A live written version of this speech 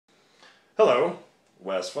Hello,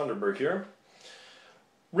 Wes Funderburk here.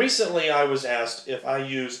 Recently I was asked if I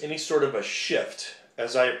use any sort of a shift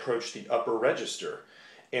as I approach the upper register,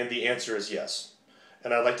 and the answer is yes.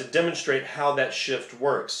 And I'd like to demonstrate how that shift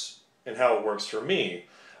works and how it works for me.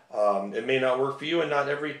 It may not work for you, and not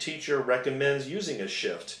every teacher recommends using a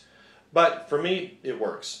shift, but for me it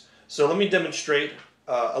works. So let me demonstrate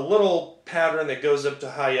a little pattern that goes up to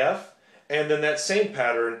high F, and then that same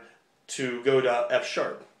pattern to go to F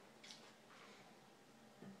sharp.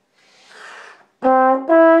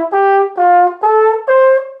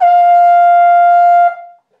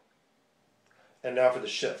 And now for the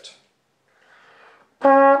shift.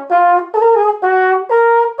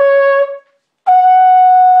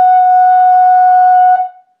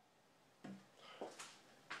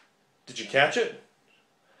 Did you catch it?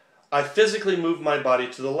 I physically moved my body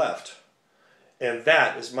to the left, and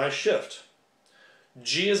that is my shift.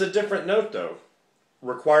 G is a different note though,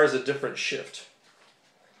 requires a different shift.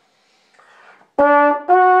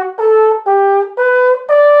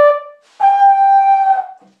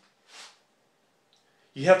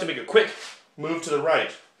 You have to make a quick move to the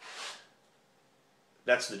right.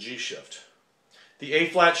 That's the G shift. The A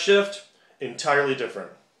flat shift, entirely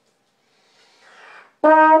different.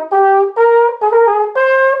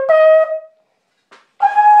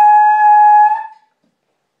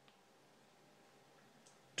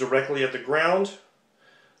 Directly at the ground,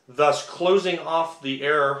 thus closing off the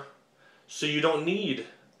air so you don't need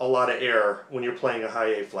a lot of air when you're playing a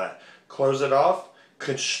high A flat. Close it off,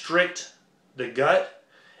 constrict the gut,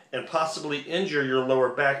 and possibly injure your lower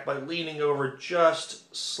back by leaning over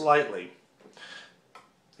just slightly.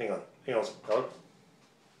 Hang on a second.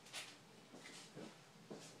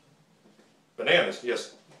 Bananas,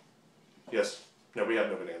 yes. Yes. No, we have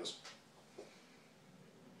no bananas.